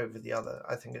right over the other.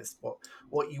 I think it's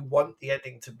what you want the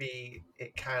ending to be.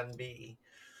 It can be,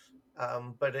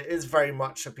 but it is very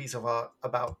much a piece of art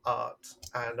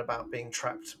and about being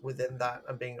trapped within that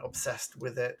and being obsessed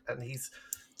with it. And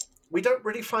we don't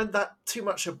really find that too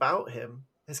much about him.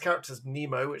 His character's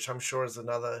Nemo, which I'm sure is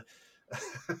another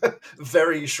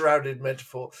very shrouded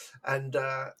metaphor, and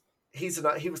he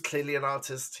was clearly an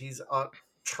artist. He's art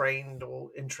trained or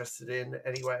interested in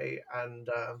anyway, and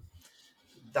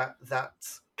that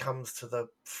comes to the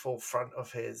forefront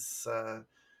of his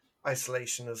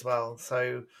isolation as well.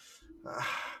 So uh,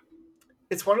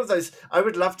 it's one of those. I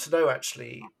would love to know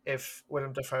actually if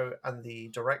Willem Dafoe and the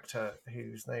director,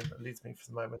 whose name eludes me for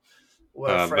the moment,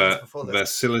 were friends before this.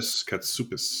 Vasilis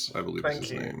Katsoupis, I believe is Thank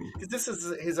his you, name. because this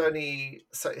is his only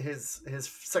his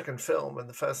second film and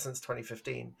the first since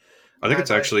 2015. I think it's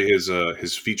And I actually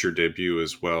his feature debut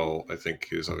as well. I think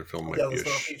his other film the might be other's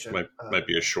not a feature. might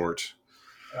be a short.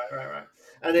 Right.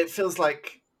 And it feels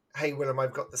like, hey, Willem,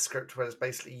 I've got the script where it's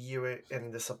basically you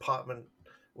in this apartment.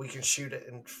 We can shoot it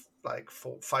in like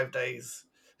 5 days.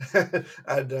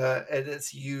 And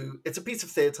it's you. It's a piece of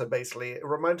theatre, basically. It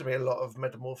reminded me a lot of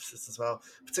Metamorphosis as well,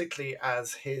 particularly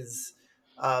as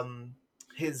um,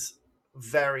 his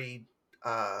very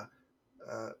uh,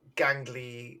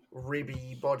 gangly,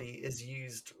 ribby body is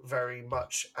used very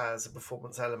much as a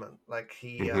performance element. Like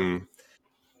Hmm.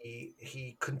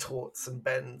 he contorts and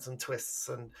bends and twists,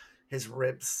 and his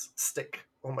ribs stick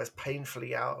almost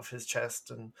painfully out of his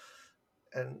chest. And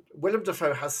Willem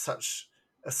Dafoe has such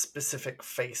a specific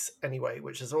face anyway,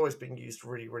 which has always been used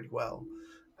really, really well,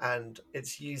 and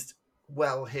it's used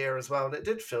well here as well. And it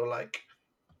did feel like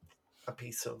a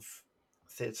piece of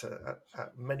theatre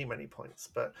at many, many points,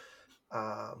 but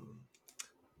um,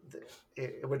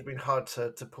 it would have been hard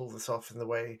to pull this off in the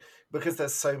way, because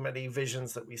there's so many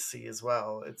visions that we see as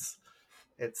well. It's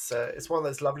one of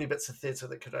those lovely bits of theatre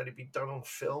that could only be done on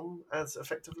film as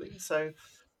effectively. So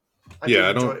I did Yeah,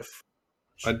 enjoy it.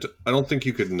 I don't think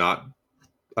you could not.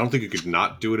 I don't think you could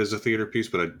not do it as a theater piece,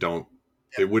 but I don't.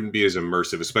 Yeah, It wouldn't be as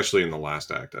immersive, especially in the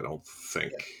last act. I don't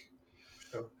think.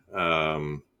 yeah, sure.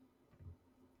 Um,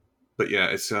 but yeah,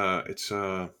 it's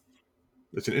an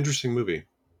interesting movie.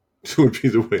 would be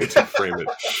the way to frame it.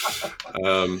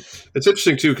 It's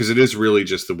interesting too because it is really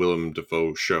just the Willem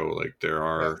Dafoe show. Like there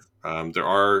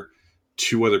are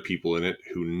two other people in it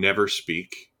who never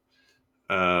speak,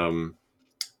 and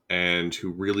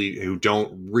who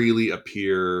don't really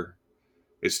appear.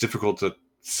 It's difficult to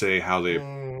say how they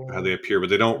appear, but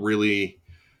they don't really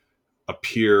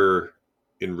appear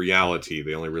in reality.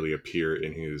 They only really appear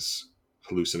in his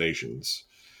hallucinations.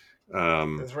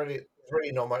 There's really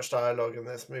not much dialogue in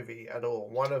this movie at all.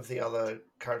 One of the other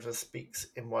characters speaks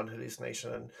in one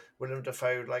hallucination, and Willem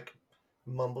Dafoe like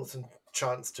mumbles and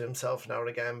chants to himself now and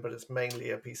again, but it's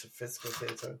mainly a piece of physical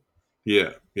theatre.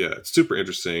 Yeah, it's super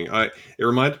interesting. It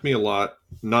reminded me a lot,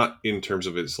 not in terms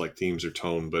of its like themes or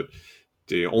tone, but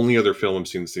the only other film I've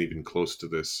seen that's even close to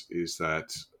this is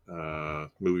that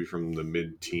movie from the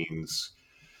mid-teens,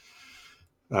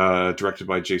 directed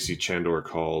by J.C. Chandor,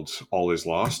 called All Is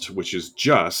Lost, which is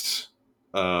just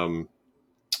five.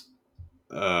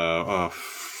 I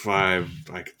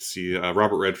could see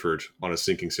Robert Redford on a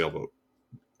sinking sailboat,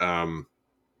 and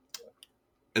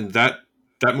that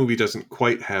movie doesn't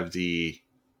quite have the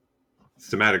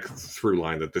thematic through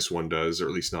line that this one does, or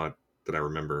at least not that I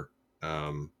remember.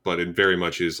 But it very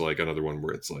much is like another one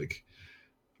where it's like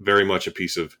very much a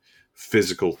piece of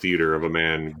physical theater of a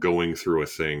man going through a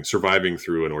thing, surviving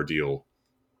through an ordeal.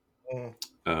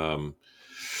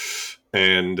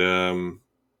 And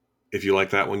if you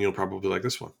like that one, you'll probably like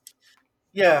this one.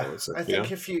 Yeah, I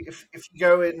think if you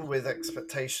go in with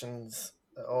expectations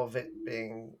of it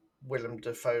being Willem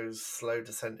Dafoe's slow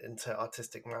descent into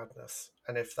artistic madness,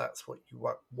 and if that's what you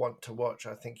want to watch,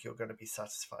 I think you're going to be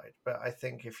satisfied. But I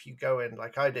think if you go in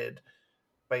like I did,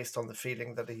 based on the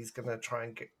feeling that he's going to try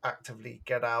and actively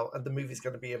get out, and the movie's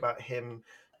going to be about him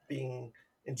being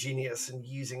ingenious and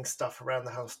using stuff around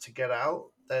the house to get out,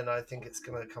 then I think it's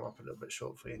going to come up a little bit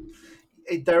short for you.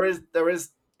 There is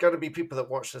going to be people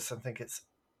that watch this and think it's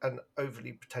an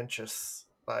overly pretentious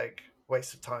like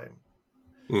waste of time.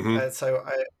 Mm-hmm. And so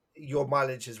your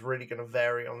mileage is really going to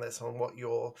vary on this, on what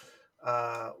your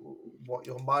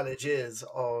mileage is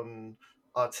on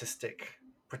artistic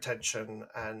pretension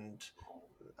and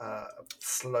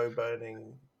slow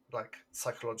burning like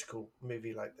psychological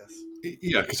movie like this.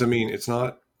 Yeah, because I mean it's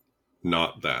not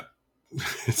that.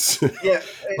 It's yeah,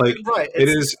 like right.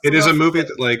 It is a movie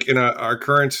that like in our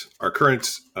current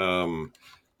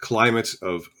climate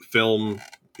of film,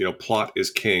 plot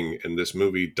is king, and this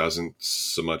movie doesn't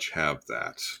so much have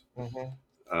that.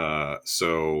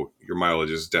 So your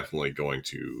mileage is definitely going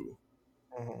to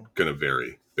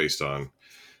vary based on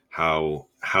how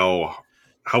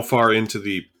far into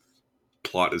the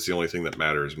plot is the only thing that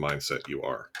matters mindset you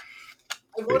are.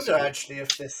 I wonder actually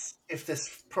if this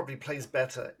probably plays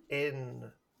better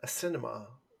in a cinema,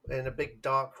 in a big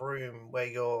dark room where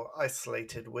you're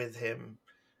isolated with him.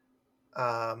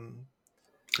 I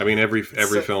mean, every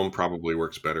film probably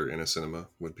works better in a cinema.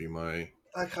 Would be my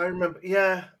like. I remember,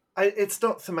 yeah. It's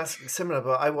not thematically similar,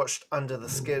 but I watched Under the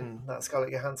Skin, that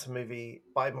Scarlett Johansson movie,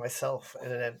 by myself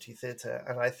in an empty theater,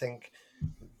 and I think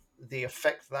the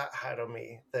effect that had on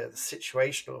me, the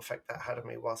situational effect that had on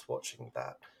me whilst watching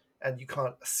that, and you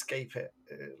can't escape it.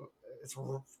 It's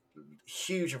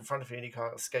huge in front of you, and you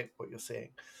can't escape what you're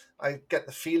seeing. I get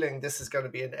the feeling this is going to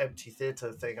be an empty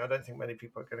theater thing. I don't think many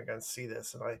people are going to go and see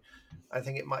this, and I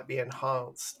think it might be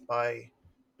enhanced by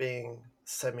being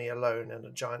semi-alone in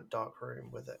a giant dark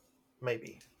room with it,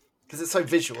 maybe, because it's so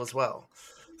visual as well.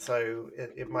 So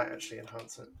it might actually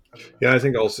enhance it. I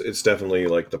think also it's definitely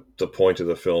like the point of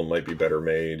the film might be better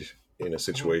made in a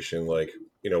situation like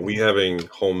we having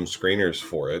home screeners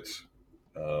for it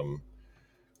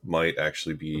might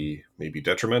actually be maybe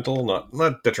detrimental,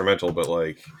 not detrimental, but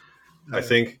like I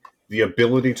think the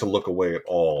ability to look away at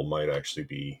all might actually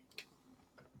be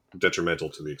detrimental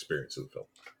to the experience of the film.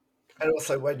 And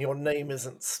also, when your name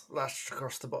isn't splashed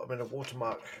across the bottom in a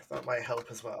watermark, that might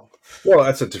help as well. Well,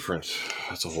 that's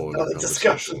a whole other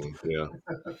discussion. Yeah.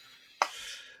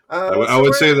 I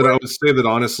would say that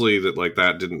honestly, that like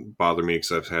that didn't bother me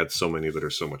because I've had so many that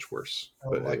are so much worse.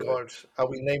 Oh my god, are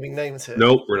we naming names here?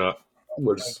 Nope, we're not.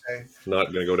 We're just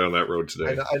not going to go down that road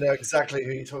today. I know exactly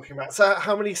who you're talking about. So,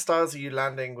 how many stars are you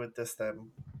landing with this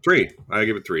then? 3. I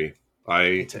give it 3.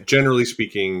 Generally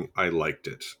speaking, I liked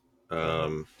it.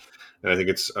 And I think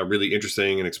it's really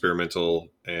interesting and experimental,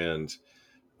 and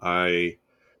I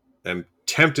am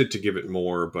tempted to give it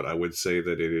more, but I would say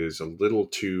that it is a little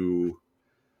too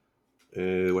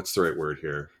what's the right word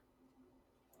here?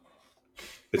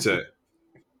 It's a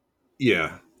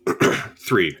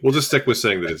 3. We'll just stick with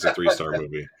saying that it's a 3-star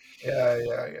movie.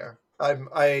 Yeah.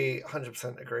 I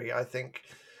 100% agree. I think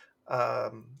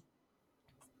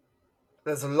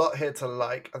there's a lot here to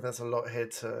like, and there's a lot here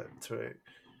to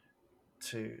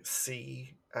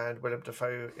see. And Willem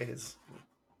Dafoe is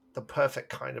the perfect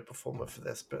kind of performer for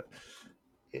this, but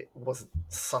it wasn't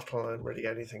subtle in really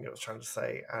anything it was trying to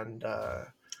say. And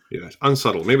yeah,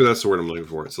 unsubtle. Maybe that's the word I'm looking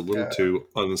for. It's a little Yeah. too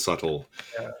unsubtle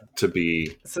to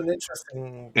be it's an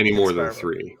interesting any more than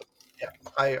experiment. 3. Yeah,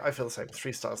 I feel the same.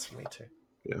 3 stars for me too.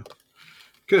 Yeah.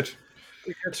 Good.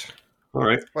 Good. All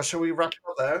right. Well, shall we wrap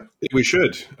up there? We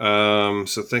should.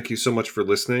 So thank you so much for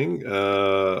listening.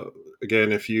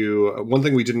 Again, one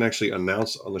thing we didn't actually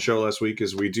announce on the show last week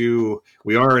is we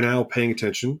are now paying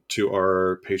attention to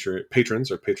our patrons,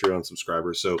 our Patreon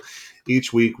subscribers. So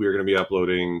each week we are going to be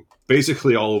uploading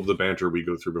basically all of the banter we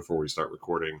go through before we start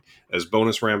recording as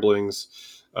bonus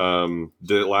ramblings.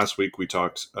 The last week we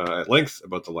talked at length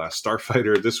about The Last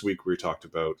Starfighter. This week we talked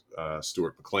about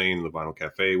Stuart McLean, The Vinyl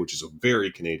Cafe, which is a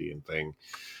very Canadian thing.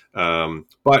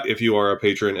 But if you are a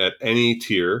patron at any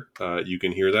tier, you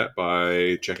can hear that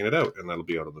by checking it out, and that'll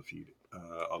be out on the feed,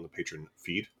 on the patron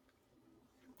feed.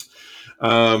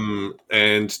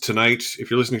 And tonight,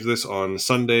 if you're listening to this on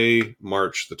Sunday,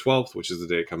 March the 12th, which is the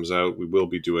day it comes out, we will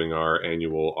be doing our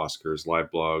annual Oscars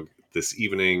live blog this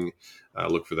evening.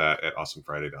 Look for that at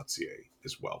awesomefriday.ca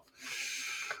as well.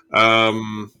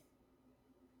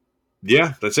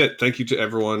 Yeah, that's it. Thank you to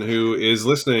everyone who is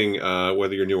listening.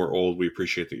 Whether you're new or old, we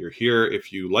appreciate that you're here.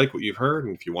 If you like what you've heard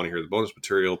and if you want to hear the bonus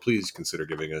material, please consider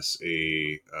giving us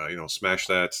a, smash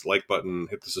that like button,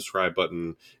 hit the subscribe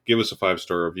button, give us a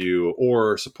 5-star review,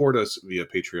 or support us via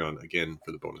Patreon, again,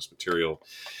 for the bonus material.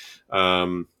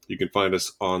 You can find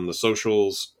us on the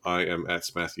socials. I am at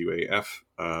SmatthewAF,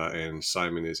 and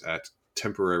Simon is at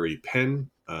Temporary Pen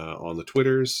on the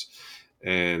Twitters.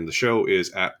 And the show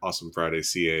is at Awesome Friday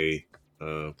CA,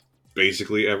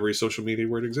 basically every social media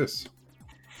where it exists.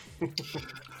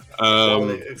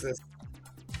 It exists.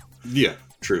 Yeah,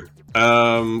 true.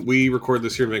 We record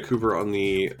this here in Vancouver on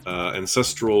the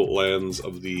ancestral lands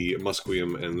of the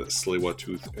Musqueam and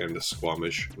Tsleil-Waututh and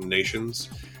Squamish nations.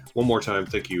 One more time,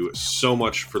 thank you so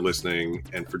much for listening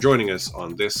and for joining us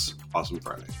on this Awesome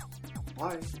Friday.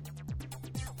 Bye.